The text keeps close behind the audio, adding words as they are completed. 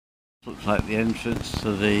Looks like the entrance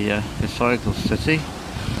to the historical city.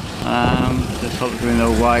 Just hope there's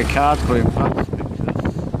no wide cars going past because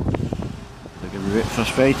they're going to be a bit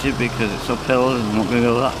frustrated because it's uphill and not going to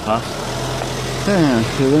go that fast.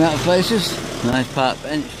 Yeah, we went out of places. Nice park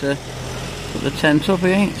bench to put the tent up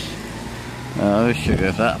against. Oh sugar,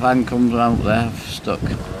 if that van comes out there, I'm stuck.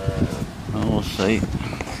 We'll see.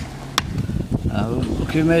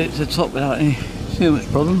 Look, we made it to the top without any too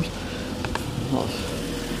much problems. Lots of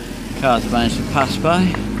cars have managed to pass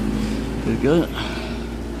by. Pretty good. You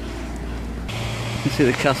can see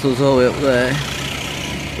the castle's all the way up there.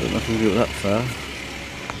 Don't know if we'll go that far.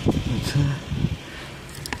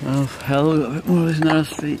 But, oh hell, we've got a bit more of these narrow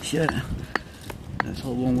streets yet. It's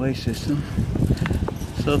all one-way system.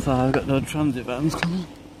 So far I've got no transit vans coming,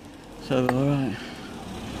 so alright.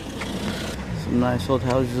 Some nice old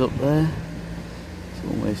houses up there. It's a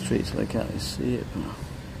one-way street so I can't really see it, but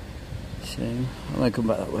shame. I might come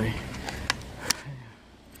back that way.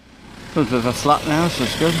 A bit of a flat now, so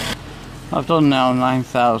it's good. I've done now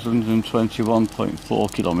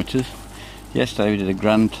 9,021.4 kilometres. Yesterday we did a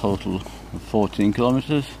grand total of 14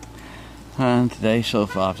 kilometres, and today so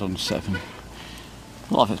far I've done 7. A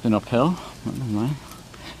lot of it's been uphill, but never mind.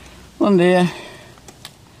 One deer.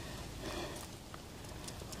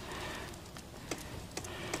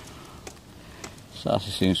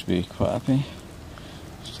 Starsky seems to be quite happy.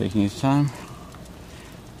 He's taking his time.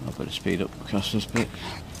 I'll better speed up across this bit.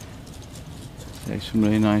 There's some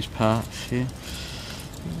really nice parks here.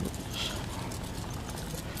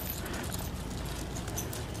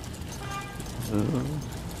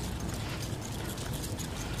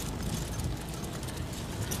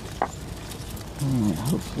 Right,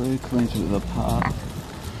 hopefully coming to the park.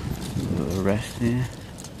 A little rest here.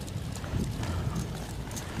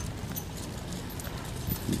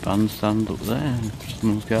 Bandstand up there,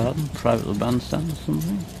 someone's garden, private little bandstand or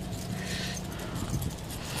something.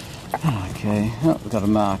 Okay, oh, we've got a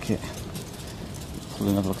market.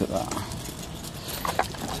 We'll have a look at that.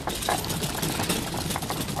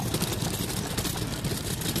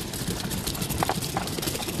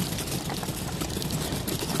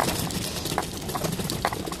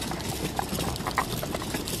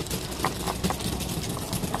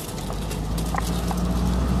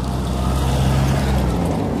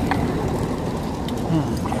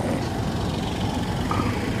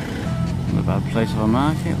 Place of a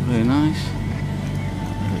market, really nice.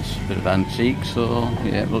 It's a bit of antiques, or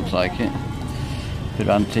yeah, it looks like it. A bit of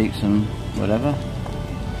antiques and whatever.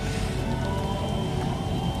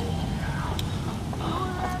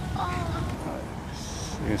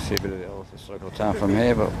 You can see a bit of the old historical town from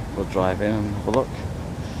here, but we'll drive in and have a look.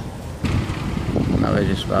 Now we're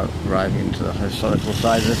just about arriving into the historical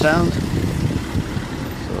side of the town. So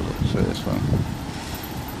we'll look through this one.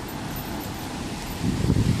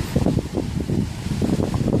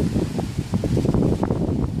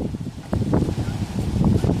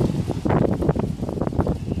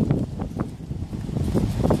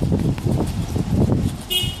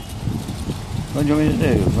 What do you want me to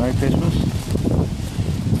do? Merry Christmas?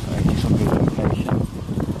 Right, get some good information.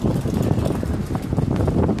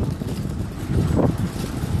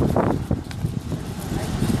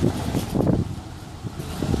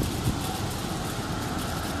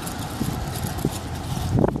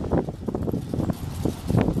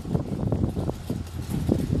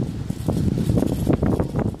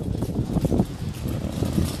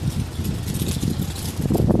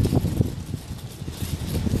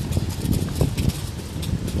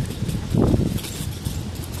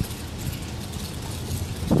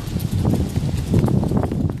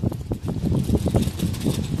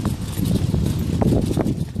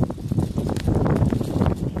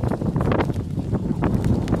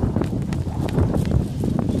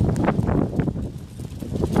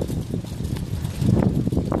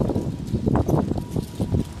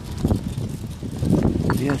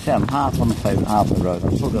 See, I'm half on the pavement, half on the road.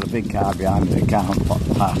 I've still got a big car behind me that can't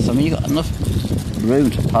pass. I mean, you've got enough room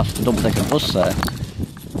to pass the double-decker bus there.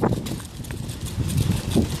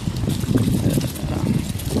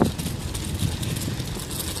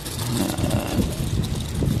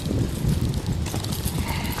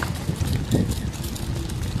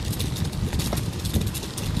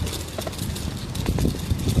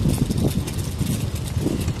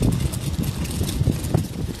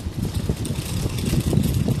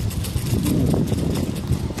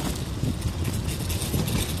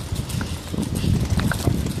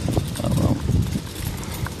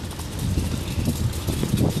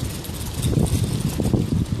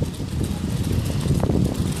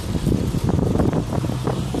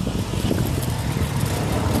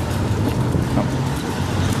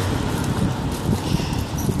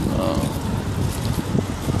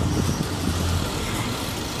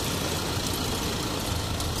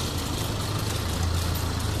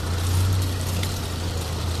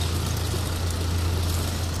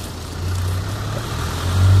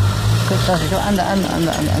 quick, Starsky, go under.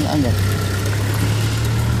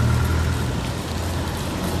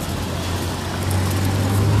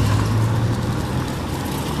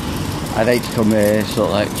 I'd hate to come here sort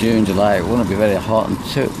of like June, July. It wouldn't be very hot, and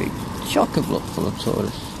too, it'd be chock-a-block full of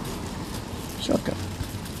tourists. Chocker.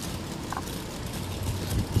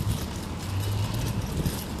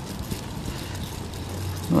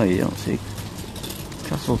 Well, you don't see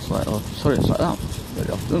castles like that, sorry, it's like that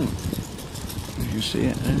very often. As you see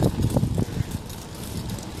it there.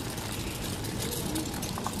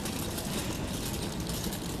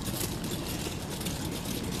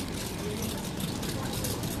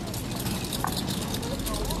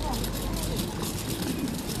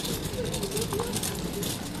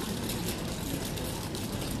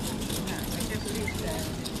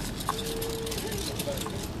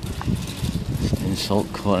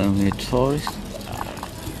 Salt corner with a tourist.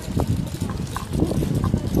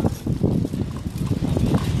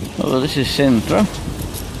 Oh, well, this is Sintra.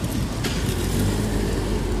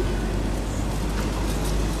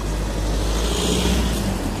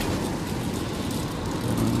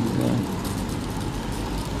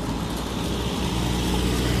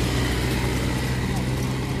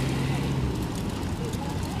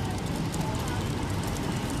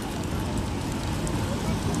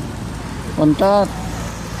 Mantap.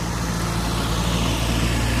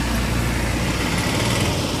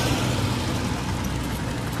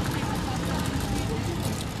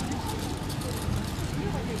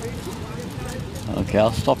 Okay,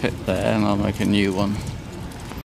 I'll stop it there and I'll make a new one.